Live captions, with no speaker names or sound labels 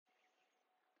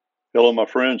Hello, my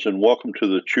friends, and welcome to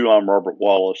the Chew. I'm Robert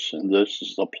Wallace, and this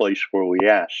is the place where we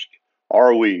ask,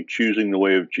 are we choosing the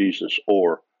way of Jesus,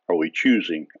 or are we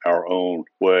choosing our own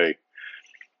way?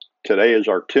 Today is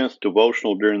our 10th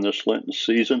devotional during this Lenten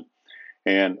season,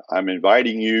 and I'm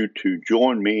inviting you to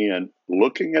join me in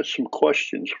looking at some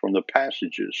questions from the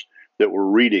passages that we're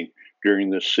reading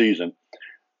during this season.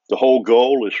 The whole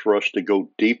goal is for us to go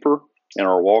deeper in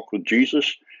our walk with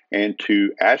Jesus and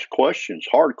to ask questions,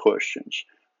 hard questions,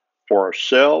 for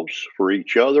ourselves, for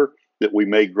each other, that we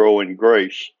may grow in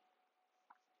grace.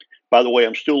 By the way,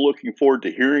 I'm still looking forward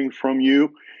to hearing from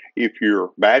you. If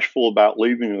you're bashful about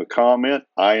leaving a comment,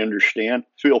 I understand.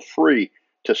 Feel free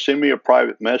to send me a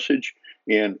private message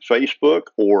in Facebook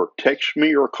or text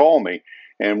me or call me,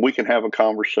 and we can have a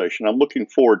conversation. I'm looking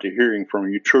forward to hearing from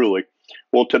you truly.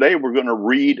 Well, today we're going to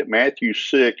read Matthew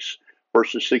 6,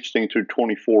 verses 16 through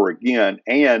 24 again,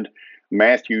 and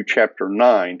Matthew chapter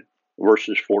 9,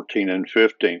 verses 14 and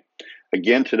 15.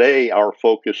 Again, today our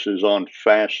focus is on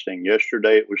fasting.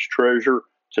 Yesterday it was treasure.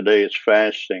 Today it's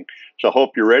fasting. So I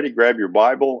hope you're ready. Grab your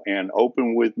Bible and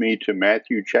open with me to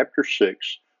Matthew chapter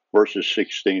 6, verses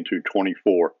 16 through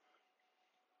 24.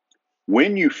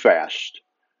 When you fast,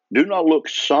 do not look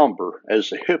somber as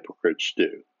the hypocrites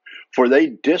do, for they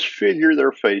disfigure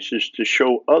their faces to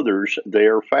show others they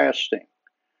are fasting.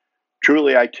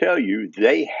 Truly, I tell you,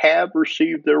 they have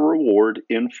received their reward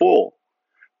in full.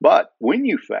 But when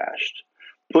you fast,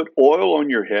 put oil on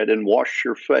your head and wash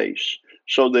your face,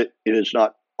 so that it is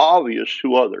not obvious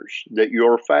to others that you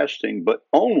are fasting, but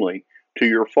only to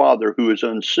your Father who is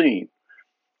unseen.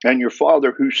 And your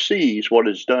Father who sees what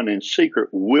is done in secret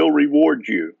will reward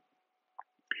you.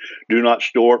 Do not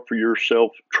store up for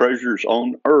yourself treasures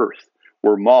on earth,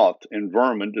 where moth and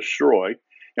vermin destroy,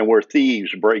 and where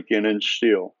thieves break in and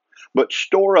steal. But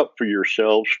store up for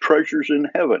yourselves treasures in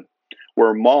heaven,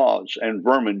 where moths and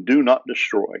vermin do not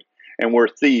destroy, and where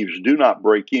thieves do not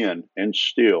break in and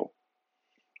steal.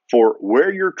 For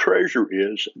where your treasure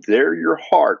is, there your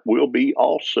heart will be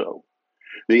also.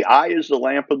 The eye is the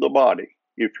lamp of the body.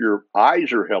 If your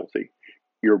eyes are healthy,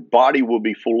 your body will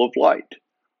be full of light.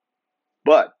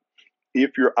 But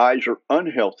if your eyes are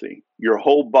unhealthy, your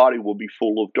whole body will be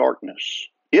full of darkness.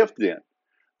 If then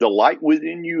the light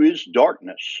within you is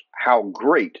darkness, how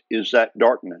great is that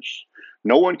darkness?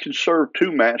 No one can serve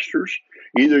two masters.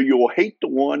 Either you will hate the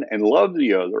one and love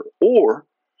the other, or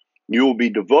you will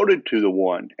be devoted to the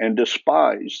one and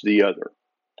despise the other.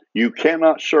 You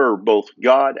cannot serve both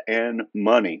God and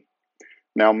money.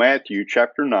 Now, Matthew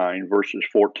chapter 9, verses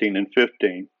 14 and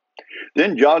 15.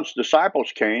 Then John's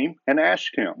disciples came and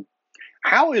asked him,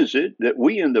 how is it that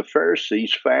we and the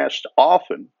Pharisees fast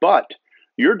often, but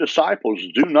your disciples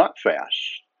do not fast?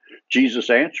 Jesus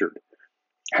answered,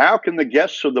 how can the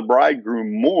guests of the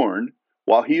bridegroom mourn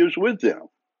while he is with them?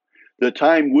 The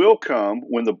time will come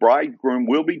when the bridegroom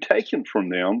will be taken from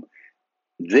them.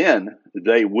 Then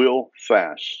they will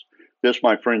fast. This,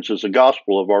 my friends, is the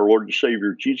gospel of our Lord and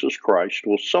Savior Jesus Christ.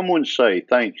 Will someone say,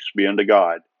 thanks be unto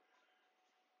God?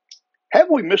 Have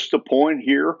we missed the point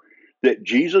here that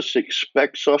Jesus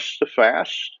expects us to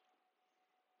fast?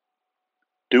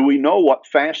 Do we know what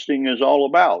fasting is all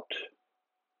about?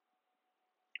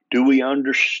 Do we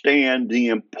understand the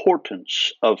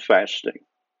importance of fasting?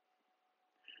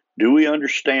 Do we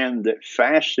understand that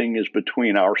fasting is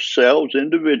between ourselves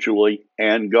individually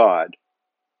and God?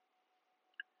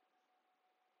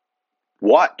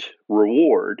 What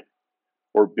reward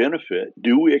or benefit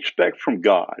do we expect from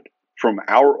God from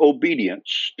our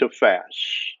obedience to fast?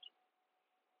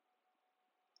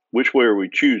 Which way are we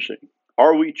choosing?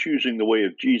 Are we choosing the way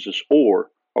of Jesus, or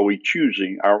are we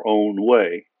choosing our own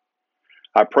way?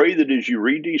 I pray that as you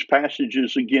read these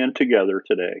passages again together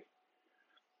today,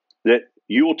 that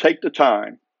you will take the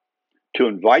time to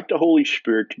invite the Holy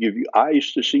Spirit to give you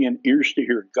eyes to see and ears to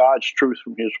hear God's truth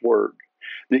from His Word,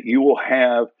 that you will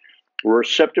have a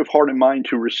receptive heart and mind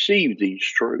to receive these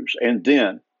truths, and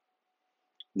then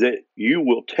that you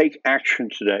will take action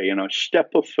today in a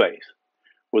step of faith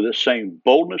with the same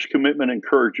boldness, commitment, and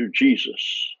courage of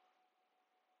Jesus.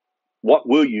 What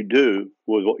will you do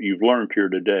with what you've learned here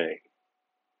today?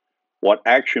 What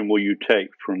action will you take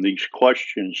from these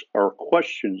questions or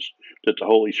questions that the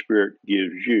Holy Spirit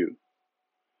gives you?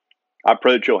 I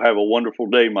pray that you'll have a wonderful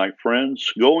day, my friends.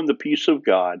 Go in the peace of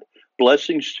God.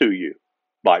 Blessings to you.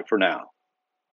 Bye for now.